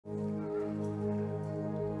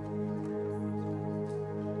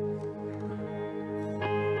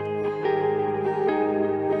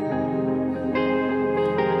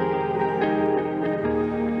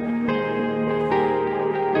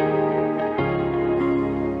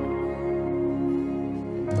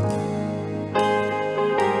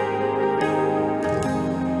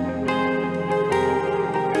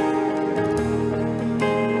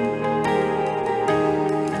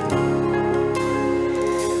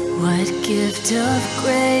What gift of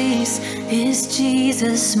grace is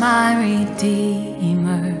Jesus my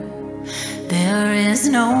Redeemer? There is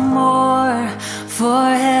no more for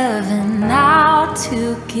heaven now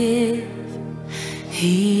to give.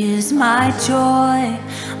 He is my joy,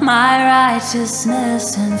 my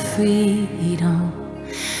righteousness and freedom,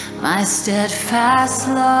 my steadfast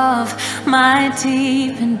love, my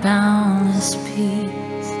deep and boundless peace.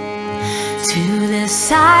 To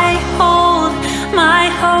this I hold, my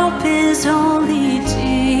hope is only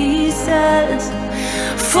Jesus.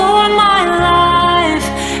 For my life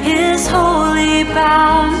is wholly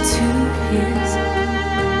bound to His.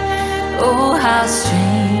 Oh, how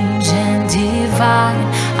strange and divine,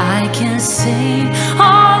 I can sing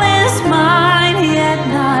all is mine, yet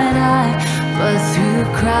not I, but through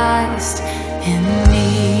Christ in me.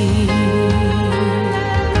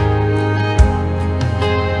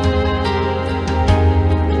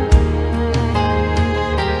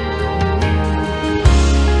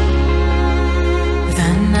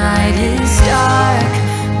 The night is dark,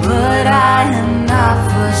 but I am not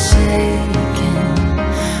forsaken,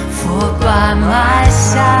 for by my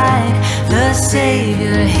side the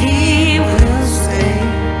Savior, He will stay.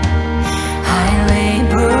 I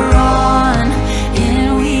labor on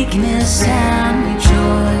in weakness and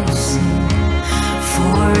rejoicing,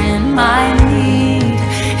 for in my need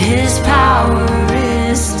His power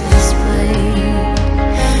is displayed.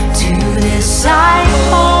 To this I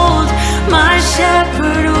hold, my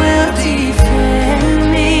shepherd will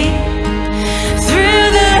defend me. Through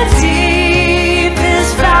the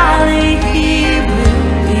deepest valley He will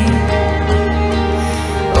lead.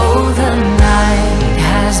 Oh, the night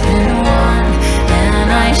has been won, and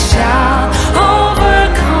I shall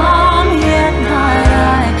overcome, yet not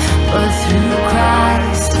I, but through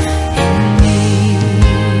Christ in me.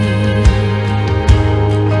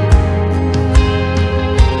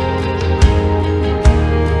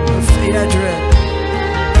 No fate I dread,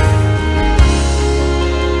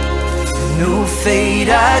 no fate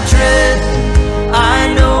I dread. I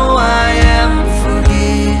know I am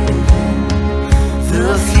forgiven. The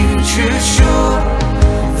future's sure,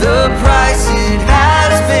 the price it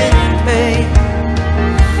has been paid.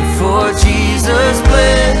 For Jesus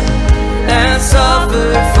bled and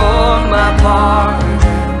suffered for my pardon,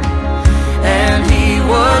 and He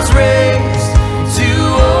was raised to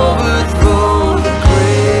overthrow the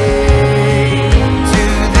grave. To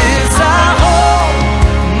this I hold,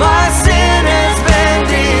 my sin has been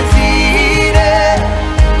defeated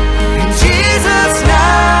in Jesus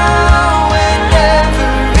now, and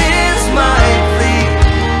ever is my plea.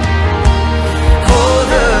 Oh,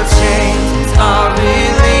 the chains are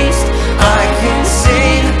released, I can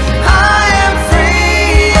sing, I am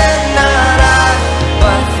free, and not I,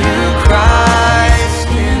 but through Christ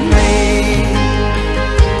in me.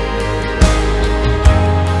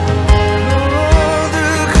 Oh,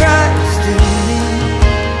 through Christ in me.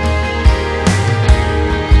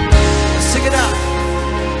 Sing it out.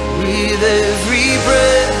 With every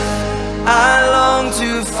breath I long to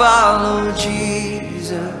follow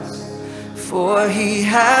Jesus, for He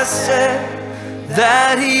has said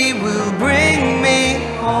that He will bring me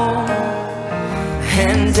home.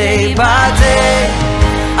 And day by day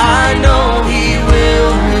I know He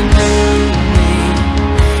will renew me,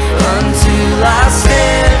 until I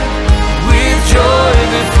stand with joy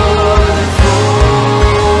before the throne.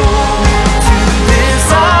 To this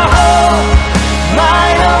I hold, my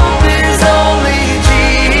hope is only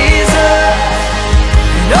Jesus,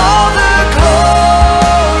 and all the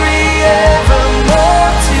glory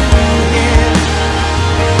evermore to Him.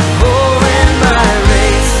 Oh, when my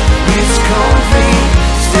race is complete,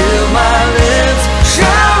 still my lips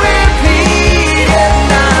shall repeat, and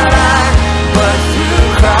not I, but through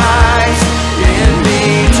Christ in me.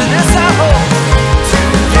 To this I hold, to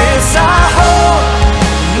this I hold,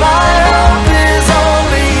 my hope is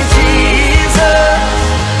only Jesus,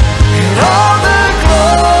 and all the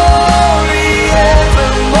glory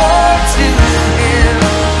evermore to Him.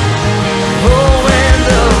 Oh, when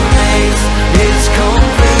the race is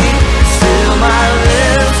complete, still my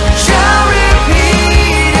lips shall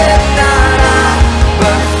repeat, and not I,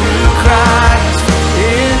 but through Christ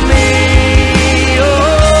in me.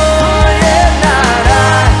 Oh, yet not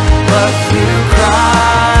I, but through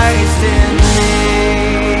Christ in me.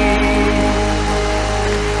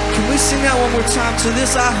 Can we sing that one more time? To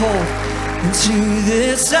this I hold, and to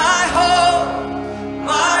this I hold,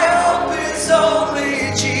 my hope is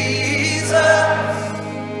only Jesus,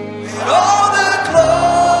 and all the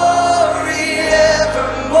glory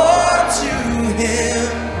evermore to Him.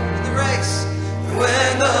 The race,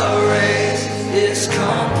 when the race is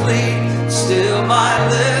complete, still my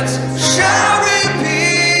lips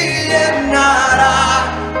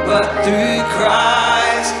through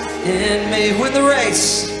Christ in me. Win the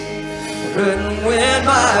race. And when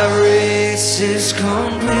my race is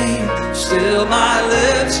complete, still my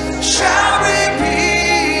lips shall